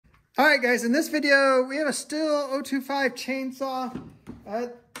All right, guys, in this video, we have a Stihl 025 chainsaw.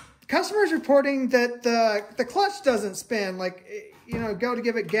 Customer's reporting that the clutch doesn't spin, like, you know, go to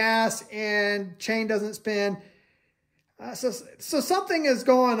give it gas and chain doesn't spin. So something is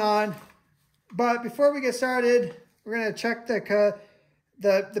going on. But before we get started, we're going to check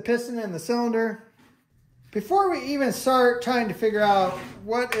the piston and the cylinder. Before we even start trying to figure out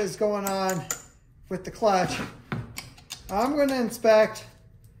what is going on with the clutch, I'm going to inspect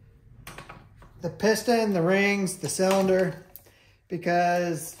the piston, the rings, the cylinder,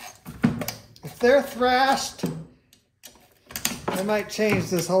 because if they're thrashed, they might change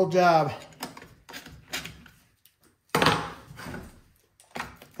this whole job.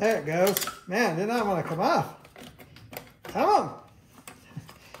 There it goes. Man, did not want to come off. Come on.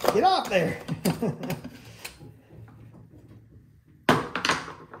 Get off there.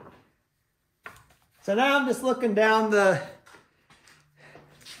 So now I'm just looking down the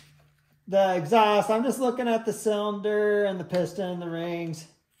exhaust. I'm just looking at the cylinder and the piston and the rings.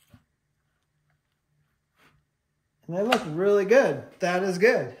 And they look really good. That is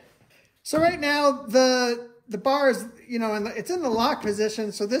good. So right now the bar is, you know, it's in the lock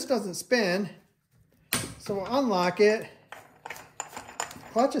position, so this doesn't spin. So we'll unlock it.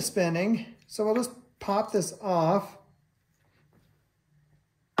 Clutch is spinning. So we'll just pop this off.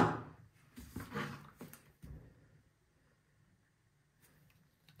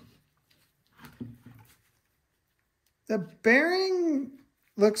 The bearing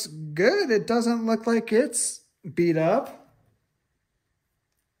looks good. It doesn't look like it's beat up.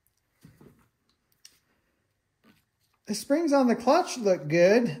 The springs on the clutch look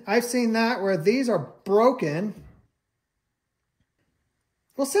good. I've seen that where these are broken.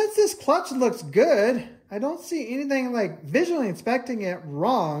 Well, since this clutch looks good, I don't see anything like visually inspecting it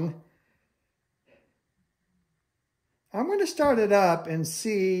wrong. I'm going to start it up and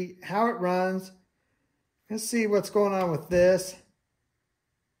see how it runs. Let's see what's going on with this.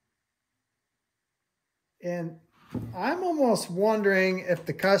 And I'm almost wondering if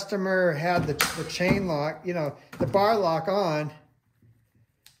the customer had the chain lock, you know, the bar lock on,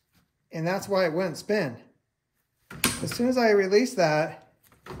 and that's why it wouldn't spin. As soon as I release that,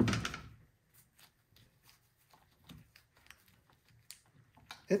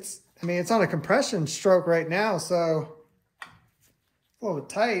 it's on a compression stroke right now, so it's a little bit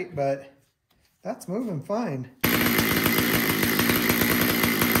tight, but that's moving fine.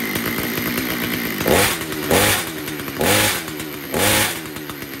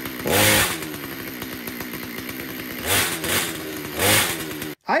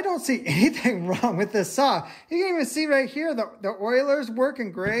 I don't see anything wrong with this saw. You can even see right here, the oiler's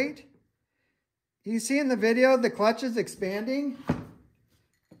working great. You see in the video, the clutch is expanding. I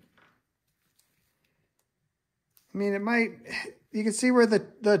mean, it might, you can see where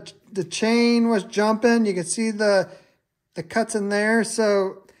the chain was jumping. You can see the cuts in there.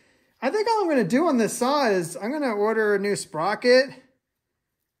 So I think all I'm going to do on this saw is I'm going to order a new sprocket.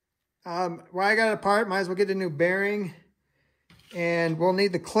 While I got it apart, might as well get a new bearing. And we'll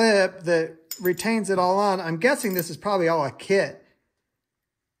need the clip that retains it all on. I'm guessing this is probably all a kit.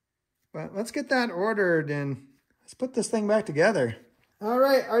 But let's get that ordered and let's put this thing back together. All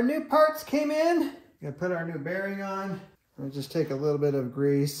right, our new parts came in. Gonna put our new bearing on. I'll just take a little bit of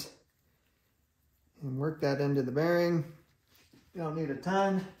grease and work that into the bearing. You don't need a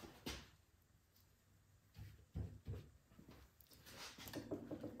ton.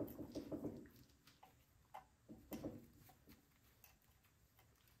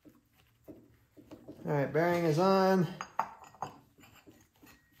 All right, bearing is on.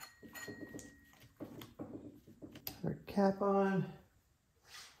 Our cap on.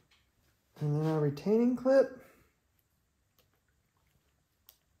 And then our retaining clip.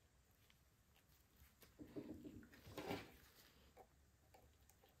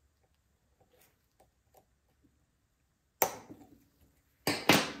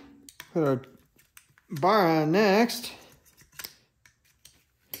 Put our bar on next.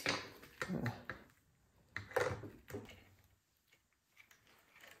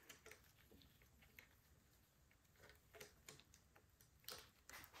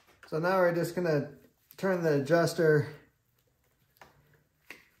 So now we're just going to turn the adjuster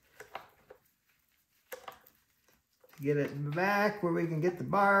to get it back where we can get the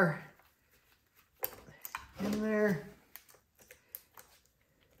bar in there.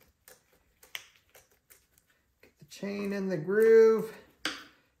 Get the chain in the groove.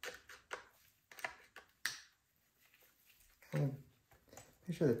 Kind of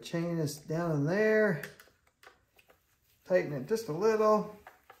make sure the chain is down in there. Tighten it just a little.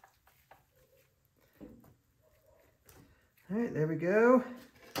 All right, there we go.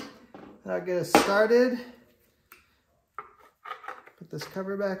 That'll get us started. Put this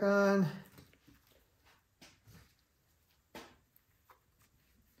cover back on.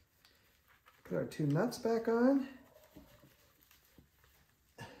 Put our 2 nuts back on.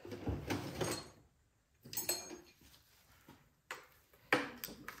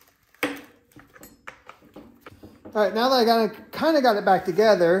 All right, now that I kind of got it back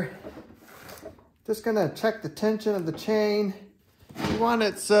together, just gonna check the tension of the chain. You want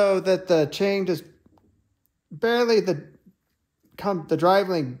it so that the chain just barely, the drive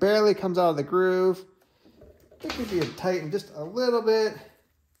link barely comes out of the groove. I think we need to tighten just a little bit,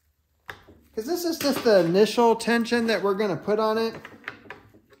 because this is just the initial tension that we're gonna put on it.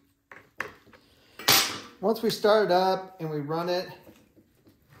 Once we start it up and we run it,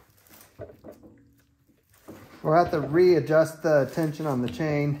 we'll have to readjust the tension on the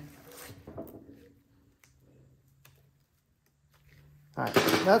chain. All right,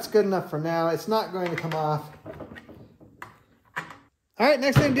 that's good enough for now. It's not going to come off. All right,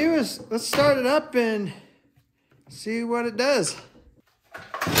 next thing to do is let's start it up and see what it does.